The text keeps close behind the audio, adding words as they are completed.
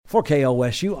For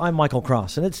KOSU, I'm Michael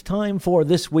Cross, and it's time for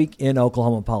This Week in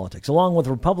Oklahoma Politics, along with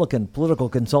Republican political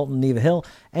consultant Neva Hill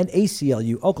and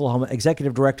ACLU Oklahoma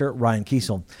Executive Director Ryan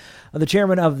Kiesel. The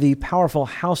chairman of the powerful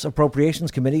House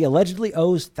Appropriations Committee allegedly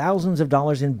owes thousands of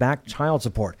dollars in back child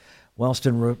support.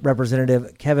 Wellston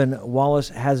Representative Kevin Wallace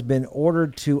has been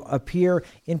ordered to appear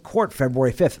in court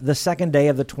February 5th, the second day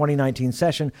of the 2019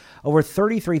 session, over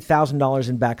 $33,000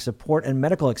 in back support and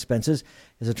medical expenses.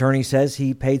 His attorney says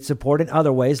he paid support in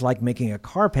other ways, like making a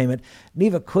car payment.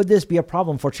 Neva, could this be a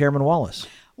problem for Chairman Wallace?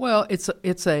 Well,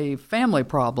 it's a family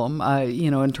problem,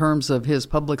 in terms of his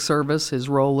public service, his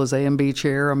role as AMB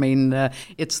chair. I mean,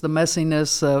 it's the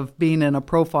messiness of being in a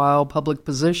profile public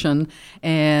position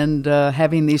and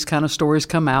having these kind of stories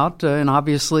come out. And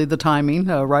obviously the timing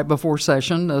right before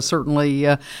session certainly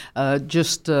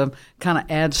just kind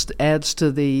of adds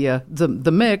to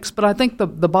the mix. But I think the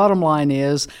bottom line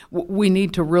is we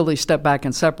need to really step back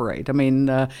and separate. I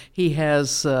mean, he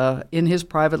has in his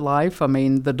private life,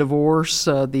 the divorce,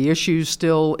 the issues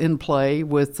still in play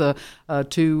with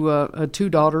two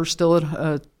daughters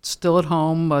still at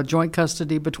home, joint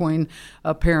custody between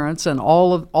parents, and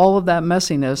all of that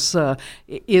messiness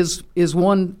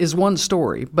is one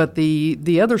story. But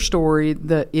the other story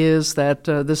is that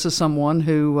this is someone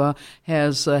who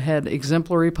has had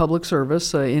exemplary public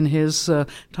service in his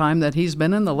time that he's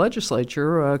been in the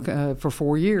legislature for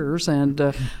 4 years, and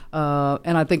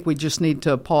I think we just need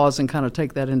to pause and kind of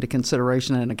take that into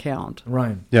consideration and account.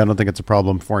 Ryan. Yeah, I don't think it's a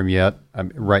problem for him yet.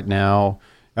 Right now.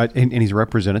 And he's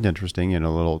represented, interesting, a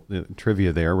little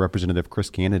trivia there, Representative Chris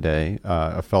Cannaday,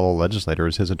 a fellow legislator,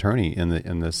 is his attorney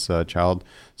in this child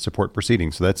support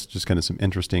proceeding. So that's just kind of some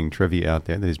interesting trivia out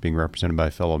there that he's being represented by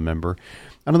a fellow member.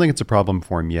 I don't think it's a problem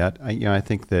for him yet. I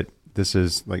think that this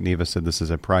is, like Neva said, this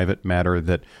is a private matter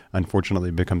that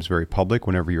unfortunately becomes very public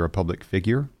whenever you're a public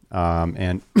figure.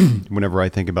 And whenever I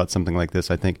think about something like this,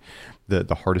 I think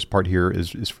the hardest part here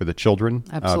is for the children,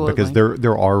 because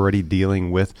they're already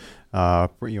dealing with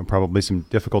probably some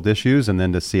difficult issues, and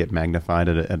then to see it magnified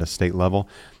at a state level.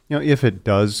 If it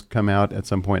does come out at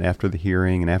some point after the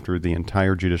hearing and after the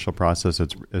entire judicial process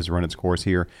has run its course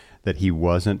here, that he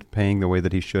wasn't paying the way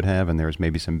that he should have, and there's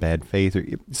maybe some bad faith or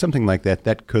something like that,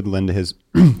 that could lend to his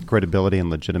credibility and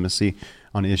legitimacy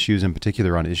on issues, in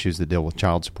particular on issues that deal with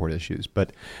child support issues.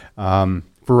 But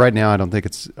for right now, I don't think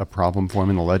it's a problem for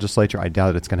him in the legislature. I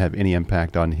doubt it's going to have any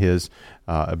impact on his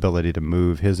ability to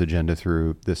move his agenda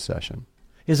through this session.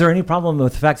 Is there any problem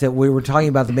with the fact that we were talking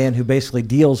about the man who basically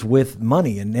deals with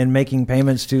money and making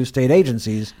payments to state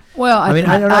agencies? Well, I think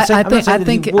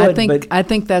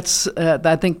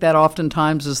that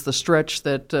oftentimes is the stretch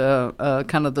that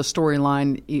kind of the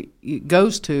storyline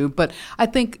goes to. But I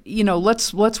think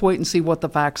let's wait and see what the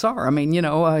facts are.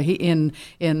 He in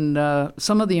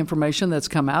some of the information that's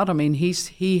come out.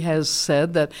 He has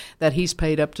said that he's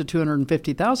paid up to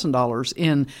 $250,000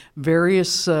 in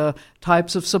various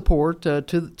types of support to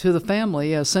the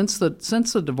family since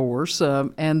the divorce,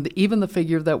 and even the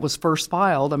figure that was first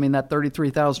filed. That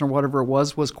 $33,000 or whatever it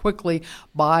was quickly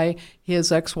by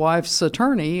his ex-wife's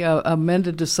attorney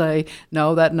amended to say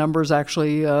no, that number is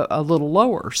actually a little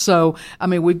lower. So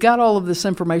we've got all of this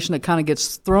information that kind of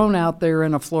gets thrown out there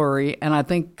in a flurry, and I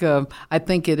think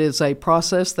it is a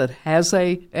process that has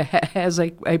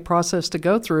a process to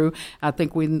go through. I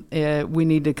think we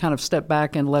need to kind of step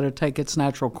back and let it take its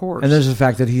natural course. And there's the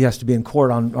fact that he has to be in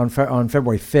court on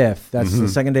February 5th. That's the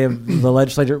second day of the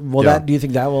legislature. Do you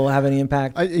think that will have any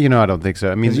impact? I don't think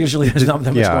so. Usually there's not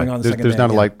that much going on the second day. There's not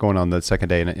a lot going on the second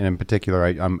day. And in particular,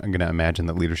 I'm going to imagine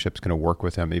that leadership's going to work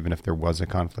with him, even if there was a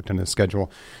conflict in his schedule.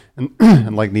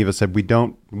 And like Neva said, we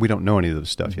don't know any of this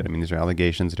stuff yet. These are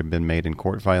allegations that have been made in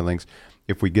court filings.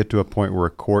 If we get to a point where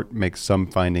a court makes some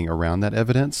finding around that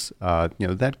evidence,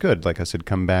 that could, like I said,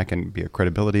 come back and be a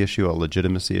credibility issue, a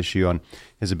legitimacy issue on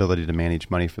his ability to manage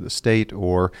money for the state,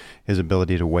 or his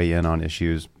ability to weigh in on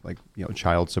issues like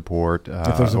child support.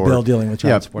 If there's a bill dealing with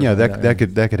child support,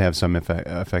 that could have some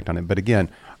effect on it. But again,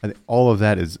 I think all of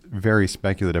that is very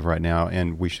speculative right now,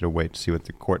 and we should wait to see what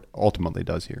the court ultimately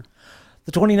does here.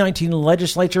 The 2019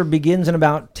 legislature begins in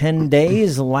about 10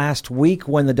 days. Last week,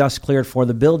 when the dust cleared for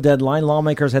the bill deadline,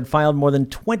 lawmakers had filed more than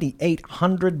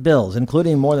 2,800 bills,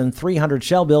 including more than 300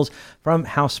 shell bills from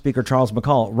House Speaker Charles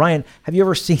McCall. Ryan, have you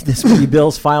ever seen this many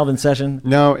bills filed in session?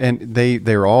 No, and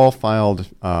they're all filed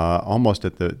almost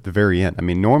at the very end.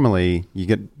 Normally you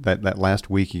get that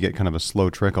last week, you get kind of a slow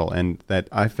trickle, and that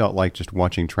I felt like just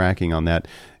watching tracking on that.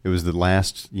 It was the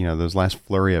last, those last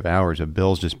flurry of hours of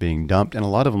bills just being dumped. And a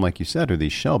lot of them, like you said, are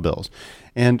these shell bills.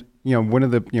 And one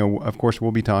of the, of course,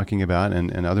 we'll be talking about,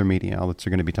 and other media outlets are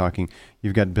going to be talking.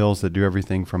 You've got bills that do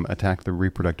everything from attack the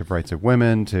reproductive rights of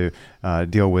women to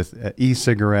deal with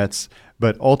e-cigarettes.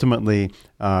 But ultimately,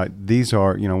 these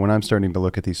are, when I'm starting to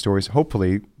look at these stories,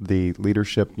 hopefully the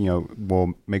leadership,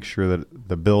 will make sure that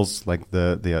the bills like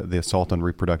the assault on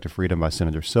reproductive freedom by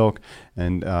Senator Silk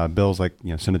and bills like,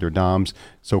 Senator Dom's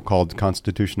so-called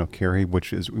constitutional carry,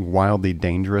 which is wildly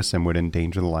dangerous and would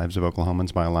endanger the lives of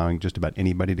Oklahomans by allowing just about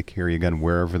anybody to carry a gun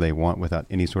wherever they want without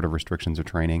any sort of restrictions or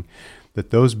training,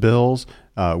 that those bills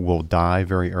will die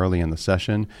very early in the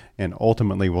session, and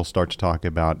ultimately we'll start to talk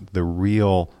about the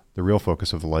real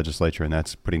focus of the legislature, and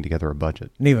that's putting together a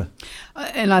budget. Neva.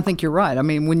 And I think you're right. I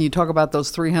mean, when you talk about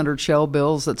those 300 shell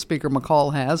bills that Speaker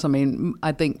McCall has, I mean,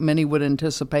 I think many would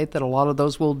anticipate that a lot of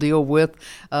those will deal with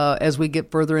as we get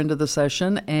further into the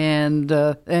session and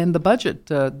the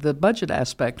budget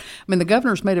aspect. I mean, the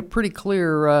governor's made it pretty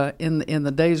clear in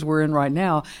the days we're in right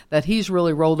now that he's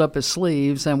really rolled up his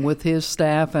sleeves, and with his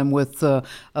staff and with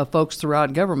folks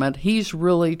throughout government, he's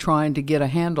really trying to get a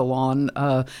handle on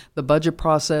the budget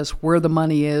process, where the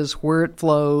money is, where it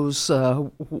flows,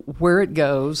 where it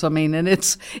goes. I mean, and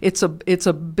it's a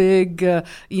big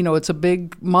it's a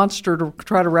big monster to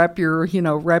try to wrap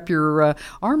your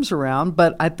arms around.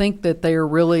 But I think that they are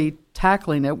really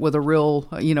tackling it with a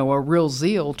real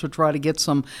zeal to try to get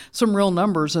some real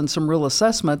numbers and some real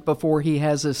assessment before he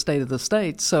has his State of the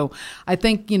State. So I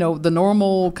think, the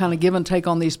normal kind of give and take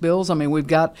on these bills. I mean, we've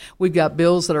got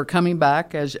bills that are coming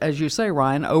back, as you say,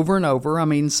 Ryan, over and over. I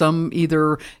mean, some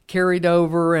either carried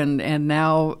over and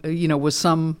now, with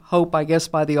some hope, I guess,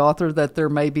 by the author that there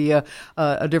may be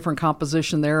a different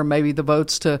composition there, or maybe the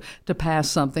votes to pass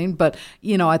something. But,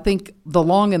 I think the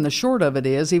long and the short of it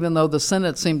is, even though the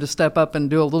Senate seemed to step up and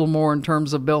do a little more in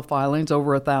terms of bill filings,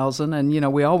 over 1,000,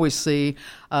 and we always see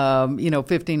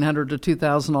 1,500 to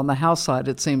 2,000 on the House side,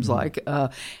 it seems like.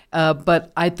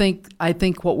 But I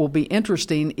think what will be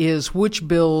interesting is which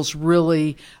bills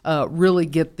really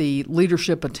get the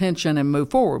leadership attention and move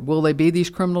forward. Will they be these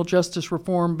criminal justice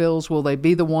reform bills? Will they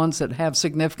be the ones that have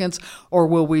significance, or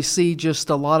will we see just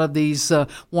a lot of these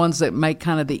ones that make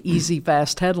kind of the easy,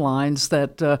 fast headlines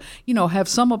that have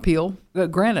some appeal?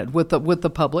 Granted, with the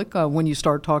public, when you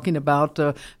start talking about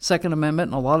Second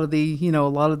Amendment and a lot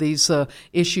of these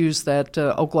issues that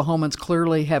Oklahomans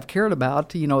clearly have cared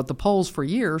about, at the polls for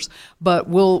years. But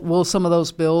will some of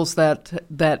those bills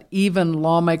that even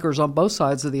lawmakers on both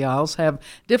sides of the aisles have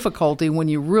difficulty when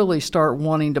you really start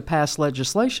wanting to pass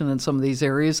legislation in some of these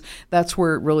areas? That's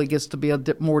where it really gets to be a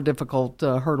more difficult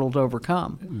hurdle to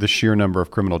overcome. The sheer number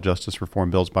of criminal justice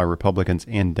reform bills by Republicans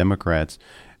and Democrats.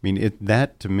 I mean,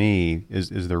 that to me is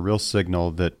the real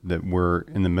signal that we're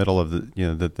in the middle of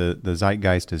that the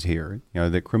zeitgeist is here.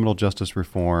 That criminal justice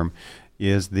reform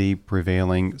is the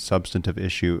prevailing substantive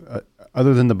issue,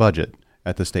 other than the budget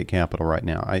at the state capitol right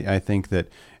now. I think that,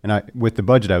 with the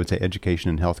budget, I would say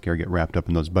education and healthcare get wrapped up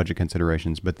in those budget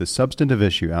considerations. But the substantive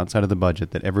issue outside of the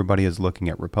budget that everybody is looking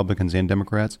at, Republicans and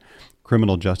Democrats,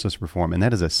 criminal justice reform, and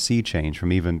that is a sea change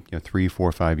from even 3,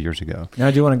 4, 5 years ago. And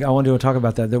I want to talk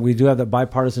about that. That we do have the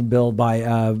bipartisan bill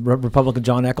by Republican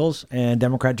John Echols and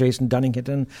Democrat Jason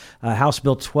Dunnington. House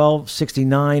Bill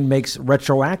 1269 makes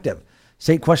retroactive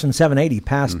State Question 780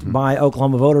 passed by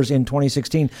Oklahoma voters in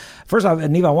 2016. First off,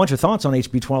 Neva, I want your thoughts on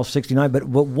HB 1269, but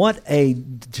what a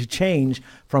change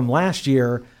from last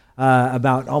year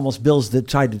about almost bills that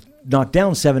tried to knock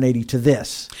down 780 to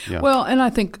this. Yeah. Well, and I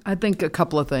think a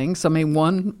couple of things. I mean,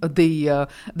 one, the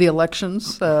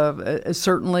elections.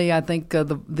 Certainly, I think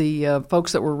the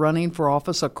folks that were running for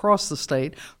office across the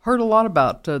state heard a lot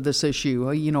about this issue.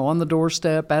 On the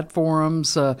doorstep, at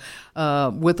forums,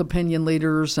 with opinion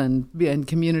leaders and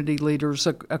community leaders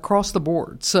across the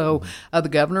board. So the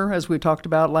governor, as we talked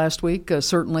about last week,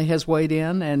 certainly has weighed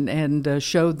in and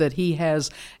showed that he has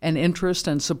an interest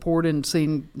and support in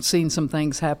seeing some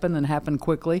things happen and happen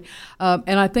quickly.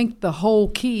 And I think the whole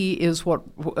key is what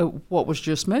was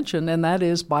just mentioned, and that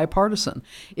is bipartisan.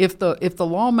 If the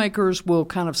lawmakers will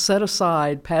kind of set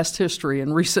aside past history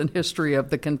and recent history of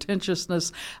the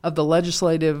contentiousness of the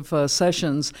legislative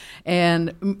sessions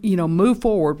and move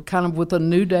forward kind of with a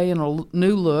new day and a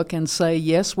new look and say,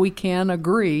 yes, we can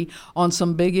agree on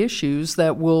some big issues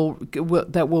that will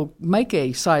make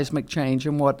a seismic change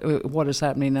in what is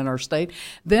happening in our state,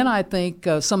 then I think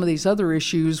some of these other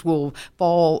issues things will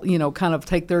fall, kind of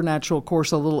take their natural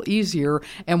course a little easier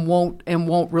and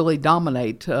won't really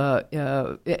dominate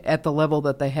at the level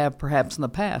that they have perhaps in the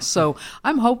past. So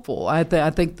I'm hopeful. I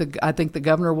think the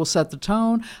governor will set the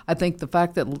tone. I think the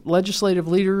fact that legislative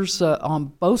leaders on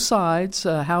both sides,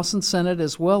 House and Senate,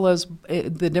 as well as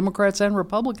the Democrats and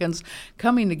Republicans,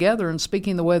 coming together and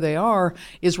speaking the way they are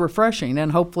is refreshing,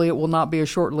 and hopefully it will not be a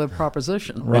short-lived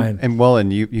proposition. Right.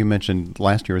 And you mentioned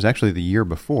last year was actually the year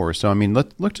before. So I mean,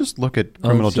 let's just look at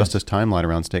criminal justice timeline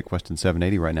around State Question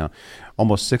 780 right now.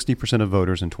 Almost 60% of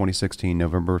voters in 2016,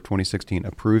 November of 2016,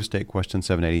 approved State Question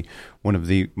 780, one of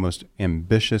the most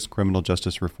ambitious criminal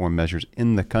justice reform measures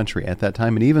in the country at that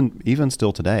time, and even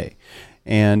still today.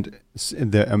 And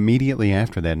immediately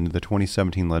after that, in the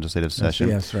 2017 legislative session,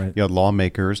 you had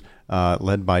lawmakers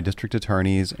led by district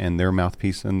attorneys and their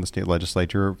mouthpiece in the state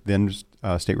legislature, then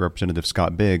State Representative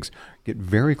Scott Biggs, get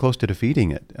very close to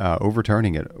defeating it,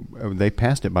 overturning it. They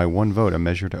passed it by one vote, a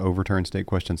measure to overturn State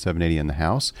Question 780 in the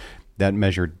House. That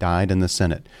measure died in the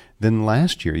Senate. Then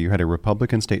last year, you had a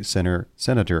Republican state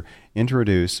senator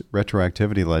introduce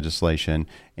retroactivity legislation,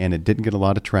 and it didn't get a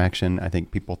lot of traction. I think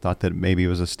people thought that maybe it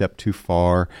was a step too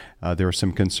far. There was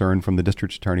some concern from the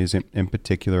district attorneys in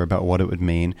particular about what it would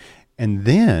mean. And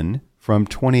then from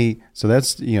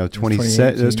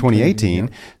 2018.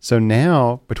 Yeah. So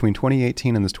now, between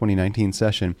 2018 and this 2019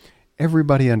 session,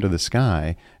 everybody under the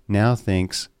sky now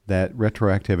thinks that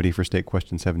retroactivity for State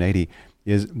Question 780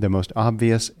 is the most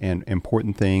obvious and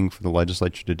important thing for the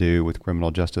legislature to do with criminal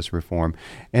justice reform.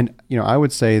 And, I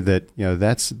would say that,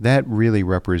 that really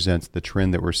represents the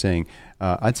trend that we're seeing.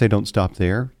 I'd say don't stop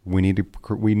there. We need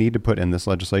to put in this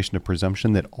legislation a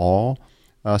presumption that all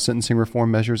sentencing reform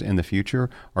measures in the future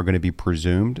are going to be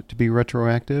presumed to be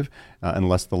retroactive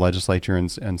unless the legislature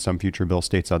and some future bill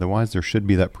states otherwise. There should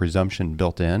be that presumption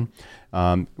built in.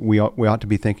 We ought to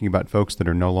be thinking about folks that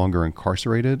are no longer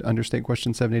incarcerated under State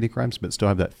Question 780 crimes but still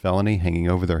have that felony hanging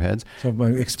over their heads,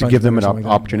 to give them an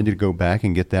opportunity to go back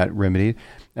and get that remedied.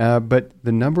 But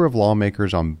the number of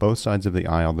lawmakers on both sides of the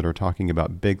aisle that are talking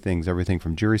about big things, everything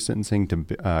from jury sentencing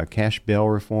to cash bail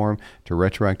reform to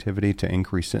retroactivity to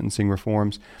increased sentencing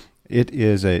reforms, it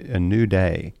is a new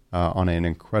day on an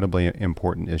incredibly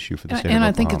important issue for the state of Oklahoma. And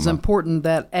I think it's important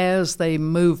that as they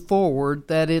move forward,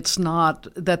 that it's not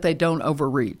that they don't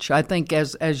overreach. I think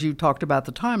as you talked about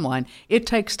the timeline, it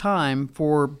takes time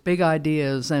for big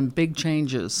ideas and big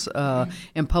changes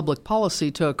in public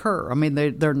policy to occur. I mean,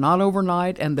 they're not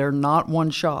overnight and they're not one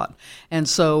shot. And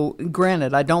so,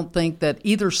 granted, I don't think that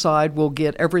either side will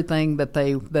get everything that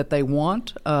they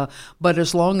want, but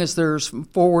as long as there's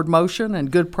forward motion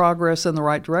and good progress in the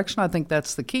right direction, I think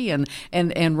that's the key. And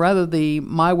rather the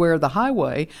my way or the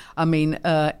highway, I mean,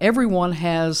 everyone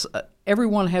has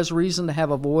reason to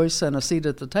have a voice and a seat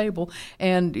at the table.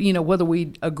 And, whether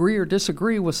we agree or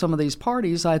disagree with some of these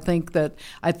parties, I think that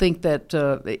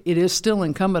it is still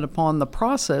incumbent upon the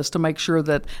process to make sure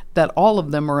that all of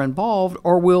them are involved,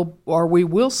 or we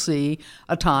will see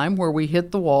a time where we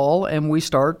hit the wall and we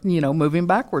start, moving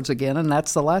backwards again. And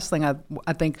that's the last thing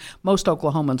I think most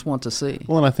Oklahomans want to see.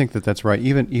 Well, and I think that's right.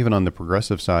 Even on the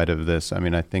progressive side of this, I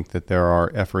mean, I think that there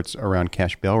are efforts around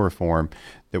cash bail reform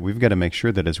that we've got to make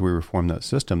sure that as we reform that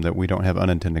system, that we don't have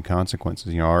unintended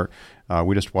consequences.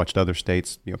 We just watched other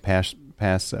states, pass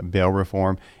bail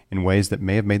reform in ways that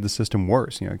may have made the system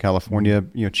worse. California,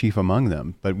 chief among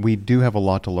them. But we do have a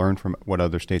lot to learn from what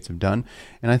other states have done,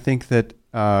 and I think that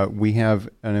we have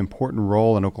an important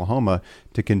role in Oklahoma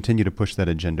to continue to push that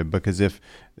agenda, because if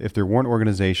there weren't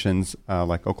organizations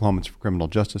like Oklahomans for Criminal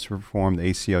Justice Reform, the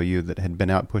ACLU, that had been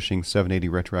out pushing 780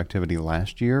 retroactivity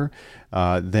last year,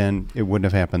 then it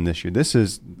wouldn't have happened this year.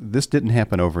 This didn't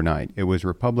happen overnight. It was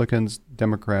Republicans,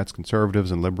 Democrats,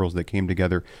 conservatives, and liberals that came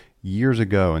together years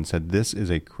ago and said this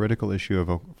is a critical issue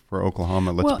for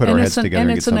Oklahoma. Let's put our heads together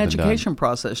and get something done. And it's an education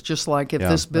process, just like if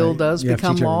this bill does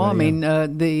become law. I mean,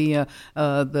 the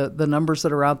numbers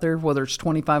that are out there, whether it's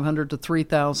 2,500 to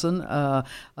 3,000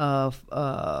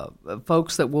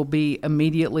 folks that will be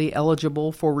immediately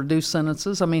eligible for reduced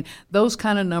sentences. I mean, those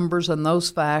kind of numbers and those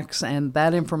facts and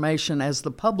that information, as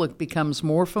the public becomes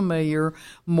more familiar,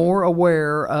 more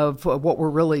aware of what we're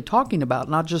really talking about,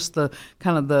 not just the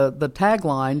kind of the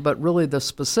tagline, but really the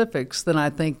specifics, then I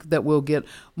think that we'll get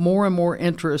more and more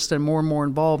interest and more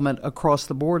involvement across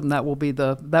the board, and that will be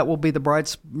the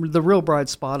real bright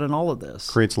spot in all of this. this.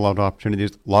 Creates a lot of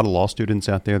opportunities. A lot of law students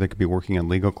out there that could be working in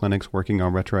legal clinics, working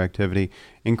on retroactivity,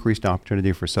 increased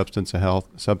opportunity for substance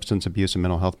abuse, and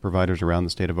mental health providers around the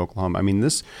state of Oklahoma. I mean,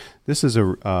 this is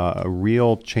a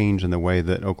real change in the way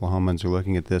that Oklahomans are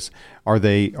looking at this. Are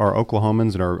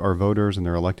Oklahomans and our voters and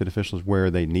their elected officials where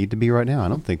they need to be right now? I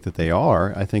don't think that they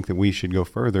are. I think that we should go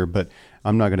further, but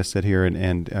I'm not going to sit here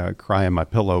and cry on my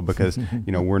pillow because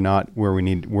we're not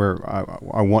where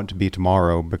I want to be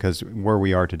tomorrow, because where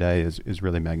we are today is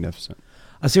really magnificent.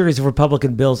 A series of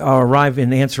Republican bills arrive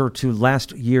in answer to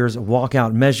last year's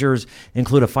walkout measures,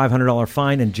 include a $500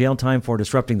 fine and jail time for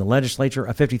disrupting the legislature,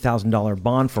 a $50,000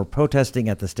 bond for protesting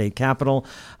at the state capitol.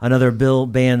 Another bill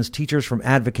bans teachers from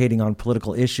advocating on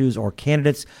political issues or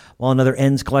candidates, while another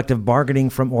ends collective bargaining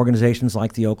from organizations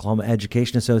like the Oklahoma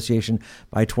Education Association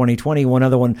by 2020. One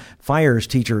other one fires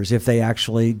teachers if they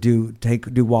actually do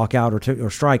walk out or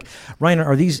strike. Ryan,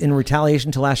 are these in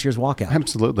retaliation to last year's walkout?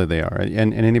 Absolutely they are.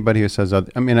 And anybody who says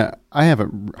I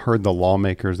haven't heard the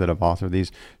lawmakers that have authored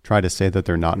these try to say that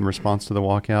they're not in response to the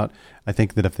walkout. I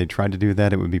think that if they tried to do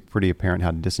that, it would be pretty apparent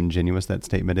how disingenuous that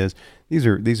statement is. These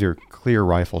are clear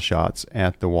rifle shots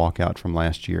at the walkout from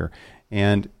last year.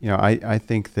 And I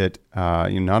think that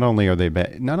not only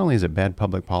is it bad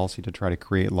public policy to try to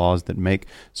create laws that make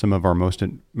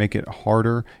it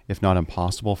harder, if not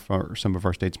impossible, for some of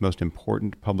our state's most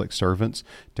important public servants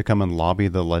to come and lobby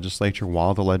the legislature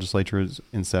while the legislature is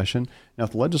in session. Now,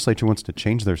 if the legislature wants to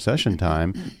change their session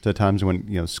time to times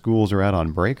when schools are out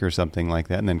on break or something like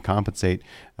that, and then compensate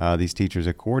these teachers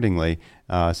accordingly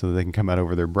so that they can come out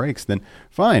over their breaks, then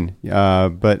fine.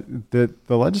 But the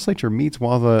legislature meets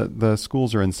while the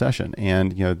schools are in session,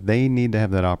 and they need to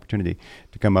have that opportunity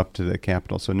to come up to the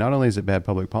Capitol. So not only is it bad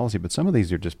public policy, but some of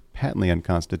these are just patently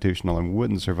unconstitutional and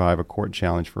wouldn't survive a court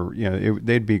challenge for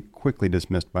they'd be quickly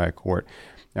dismissed by a court.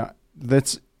 Now,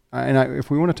 if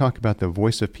we want to talk about the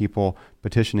voice of people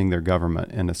petitioning their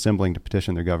government and assembling to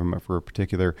petition their government for a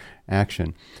particular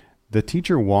action, the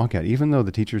teacher walkout, even though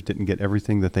the teachers didn't get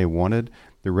everything that they wanted,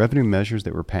 the revenue measures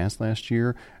that were passed last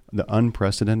year, the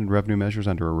unprecedented revenue measures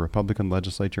under a Republican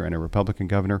legislature and a Republican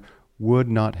governor, would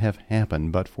not have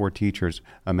happened but for teachers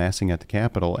amassing at the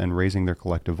Capitol and raising their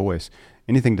collective voice.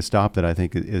 Anything to stop that, I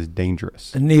think, is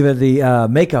dangerous. Neva, the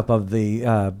makeup of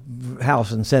the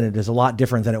House and Senate is a lot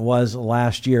different than it was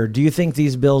last year. Do you think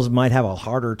these bills might have a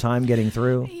harder time getting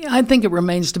through? Yeah, I think it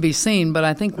remains to be seen, but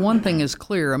I think one thing is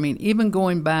clear. I mean, even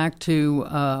going back to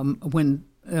when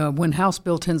House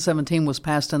Bill 1017 was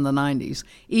passed in the 90s,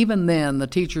 even then the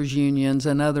teachers' unions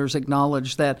and others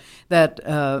acknowledged that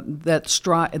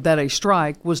a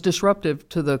strike was disruptive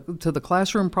to the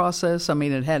classroom process. I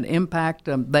mean, it had impact.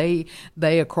 They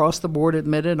across the board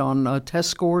admitted on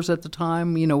test scores at the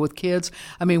time, with kids.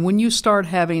 I mean, when you start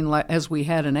having, as we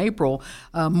had in April,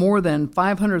 more than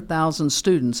 500,000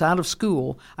 students out of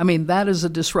school, I mean, that is a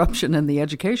disruption in the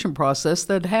education process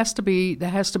that has to be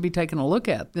taken a look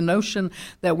at. The notion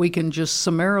that we can just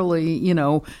summarily,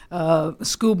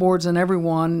 school boards and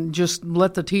everyone just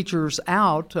let the teachers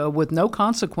out with no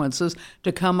consequences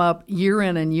to come up year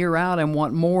in and year out and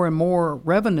want more and more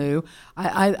revenue.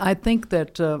 I think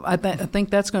that I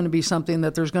think that's going to be something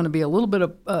that there's going to be a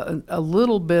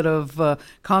little bit of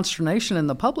consternation in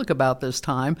the public about this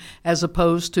time as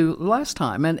opposed to last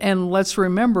time. And let's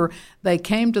remember, they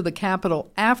came to the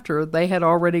Capitol after they had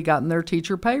already gotten their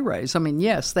teacher pay raise. I mean,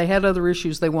 yes, they had other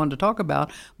issues they wanted to talk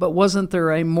about, but wasn't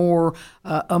there a more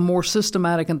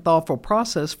systematic and thoughtful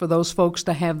process for those folks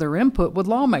to have their input with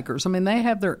lawmakers? I mean, they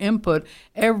have their input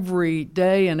every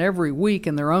day and every week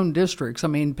in their own districts. I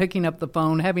mean, picking up the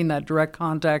phone, having that direct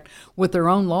contact with their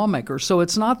own lawmakers. So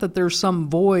it's not that there's some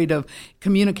void of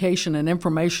communication and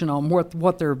information on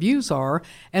what their views are.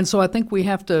 And so I think we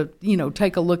have to,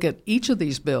 take a look at each of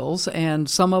these bills, and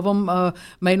some of them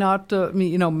may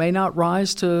not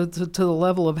rise to the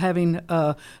level of having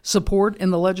support in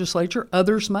the legislature.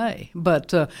 Others may,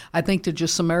 but I think to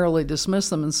just summarily dismiss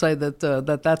them and say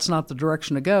that that's not the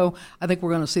direction to go, I think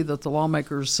we're going to see that the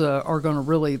lawmakers are going to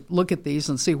really look at these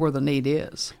and see where the need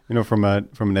is. From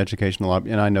an educational,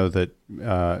 and I know that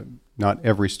not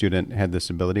every student had this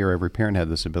ability or every parent had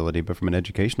this ability, but from an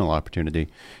educational opportunity,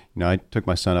 I took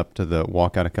my son up to the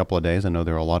walkout a couple of days. I know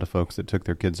there are a lot of folks that took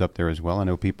their kids up there as well. I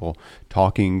know people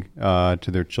talking to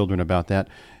their children about that.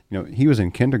 He was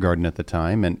in kindergarten at the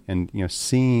time, and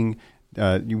seeing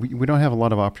we don't have a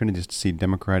lot of opportunities to see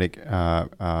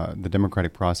the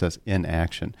democratic process in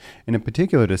action, and in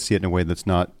particular to see it in a way that's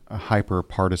not hyper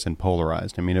partisan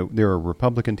polarized. I mean, there are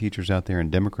Republican teachers out there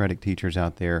and Democratic teachers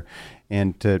out there,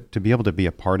 and to be able to be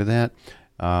a part of that.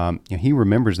 He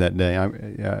remembers that day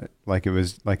like it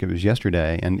was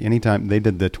yesterday. And anytime they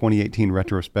did the 2018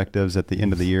 retrospectives at the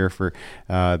end of the year for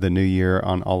the new year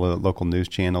on all the local news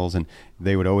channels, and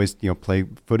they would always play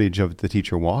footage of the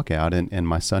teacher walkout, and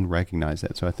my son recognized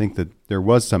that. So I think that there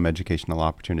was some educational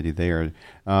opportunity there.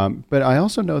 But I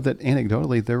also know that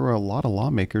anecdotally there were a lot of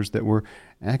lawmakers that were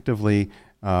actively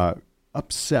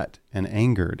upset and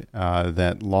angered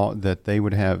that they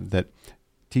would have that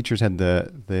teachers had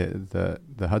the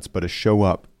chutzpah to show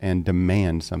up and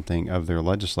demand something of their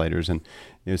legislators, and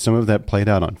some of that played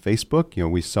out on Facebook.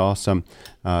 We saw some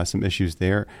issues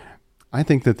there. I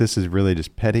think that this is really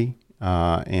just petty,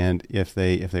 and if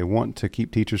they want to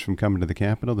keep teachers from coming to the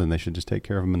Capitol, then they should just take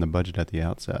care of them in the budget at the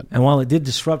outset. And while it did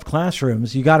disrupt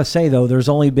classrooms, you got to say though, there's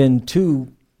only been 2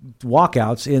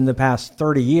 walkouts in the past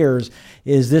 30 years.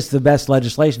 Is this the best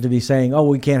legislation to be saying,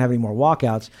 we can't have any more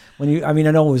walkouts? I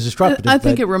know it was disruptive. I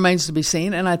think it remains to be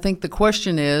seen, and I think the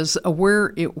question is,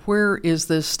 where is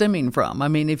this stemming from? I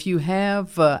mean, if you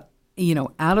have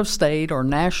out of state or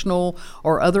national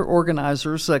or other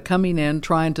organizers coming in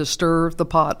trying to stir the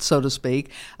pot, so to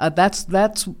speak,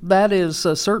 that is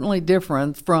certainly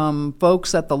different from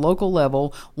folks at the local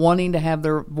level wanting to have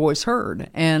their voice heard.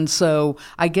 And so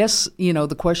I guess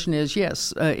the question is,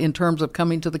 yes, in terms of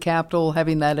coming to the Capitol,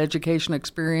 having that education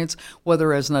experience,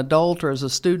 whether as an adult or as a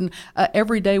student,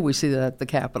 every day we see that at the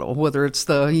Capitol, whether it's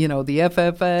the the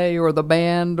FFA or the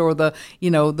band or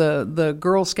the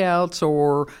Girl Scouts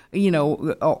or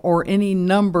or any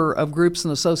number of groups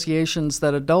and associations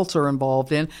that adults are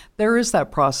involved in. There is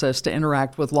that process to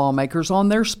interact with lawmakers on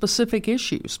their specific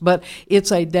issues. But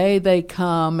it's a day they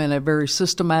come in a very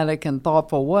systematic and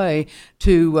thoughtful way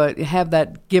to have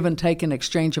that give and take and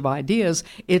exchange of ideas.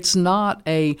 It's not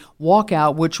a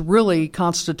walkout, which really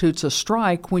constitutes a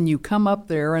strike when you come up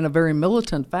there in a very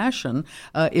militant fashion,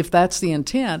 if that's the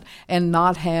intent, and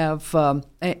not have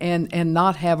and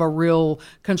not have a real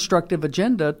constructive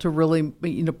agenda to really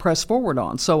press forward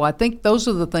on. So I think those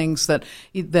are the things that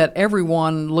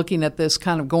everyone looking at this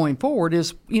kind of going forward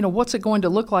is, what's it going to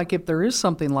look like if there is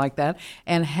something like that,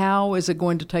 and how is it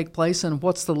going to take place, and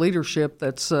what's the leadership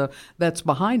that's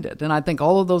behind it? And I think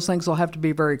all of those things will have to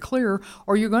be very clear,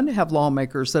 or you're going to have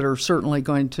lawmakers that are certainly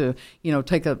going to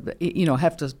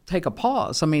have to take a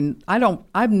pause. I mean,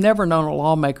 I've never known a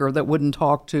lawmaker that wouldn't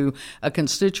talk to a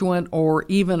constituent or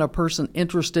even a person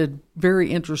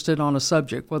very interested on a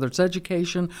subject, whether it's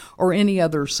education or any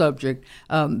other subject,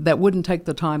 that wouldn't take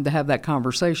the time to have that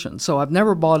conversation. So I've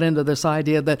never bought into this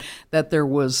idea that there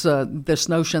was this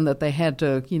notion that they had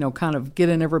to, kind of get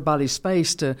in everybody's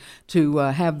space to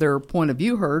have their point of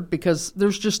view heard, because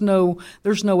there's no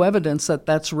evidence that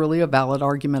that's really a valid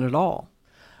argument at all.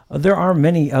 There are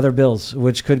many other bills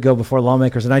which could go before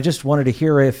lawmakers, and I just wanted to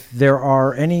hear if there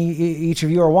are any. Each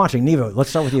of you are watching. Neva, let's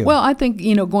start with you. Well, I think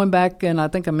going back, and I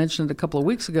think I mentioned a couple of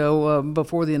weeks ago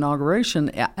before the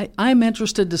inauguration, I'm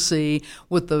interested to see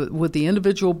with the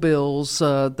individual bills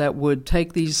that would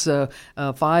take these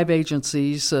 5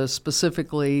 agencies,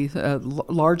 specifically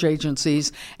large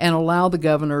agencies, and allow the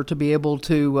governor to be able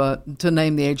to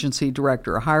name the agency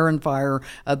director, hire and fire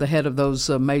the head of those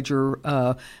major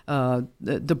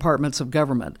departments of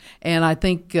government. And I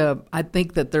think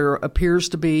that there appears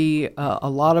to be a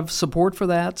lot of support for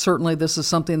that. Certainly, this is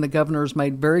something the governor's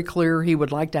made very clear he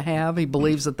would like to have. He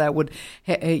believes that would,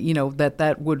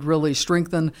 that would really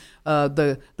strengthen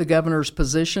the governor's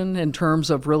position in terms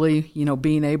of really,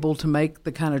 being able to make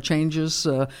the kind of changes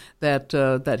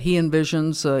that he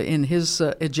envisions in his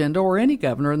agenda, or any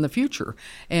governor in the future.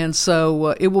 And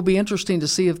so it will be interesting to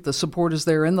see if the support is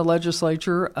there in the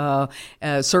legislature.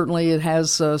 Certainly, it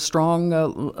has strong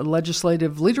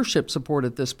legislative leadership support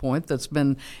at this point that's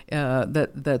been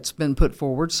put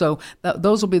forward. So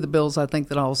those will be the bills I think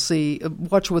that I'll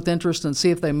watch with interest and see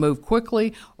if they move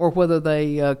quickly or whether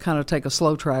they kind of take a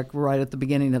slow track right at the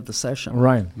beginning of the session.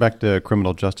 Right. Back to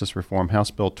criminal justice reform,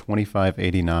 House Bill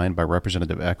 2589 by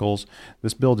Representative Echols.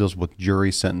 This bill deals with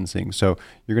jury sentencing. So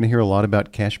you're going to hear a lot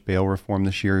about cash bail reform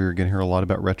this year. You're going to hear a lot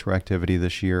about retroactivity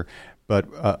this year. But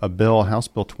a bill, House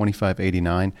Bill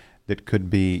 2589, that could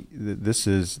be, this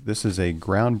is a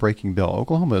groundbreaking bill.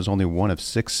 Oklahoma is only one of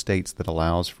 6 states that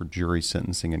allows for jury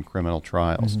sentencing in criminal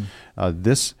trials. Mm-hmm.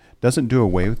 This doesn't do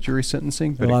away with jury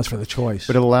sentencing, but it allows for the choice.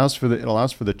 But it allows for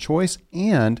the choice,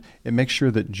 and it makes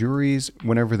sure that juries,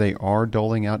 whenever they are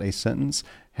doling out a sentence,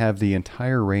 have the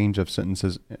entire range of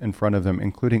sentences in front of them,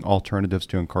 including alternatives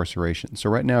to incarceration. So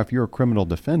right now, if you're a criminal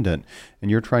defendant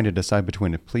and you're trying to decide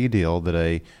between a plea deal that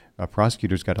a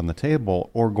prosecutors got on the table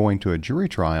or going to a jury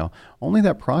trial, only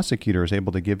that prosecutor is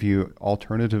able to give you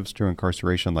alternatives to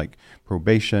incarceration like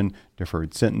probation,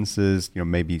 deferred sentences,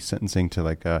 maybe sentencing to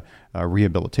like a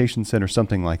rehabilitation center,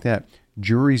 something like that.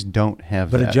 Juries don't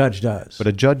have that. But a judge does. But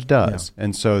a judge does. Yeah.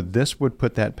 And so this would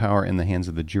put that power in the hands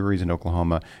of the juries in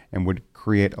Oklahoma and would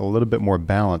create a little bit more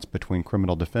balance between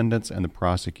criminal defendants and the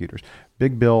prosecutors.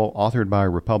 Big bill authored by a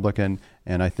Republican,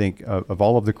 and I think of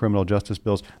all of the criminal justice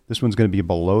bills, this one's going to be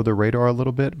below the radar a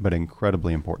little bit, but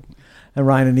incredibly important. And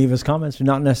Ryan and Eva's comments do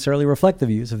not necessarily reflect the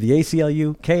views of the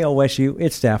ACLU, KOSU,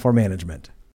 its staff, or management.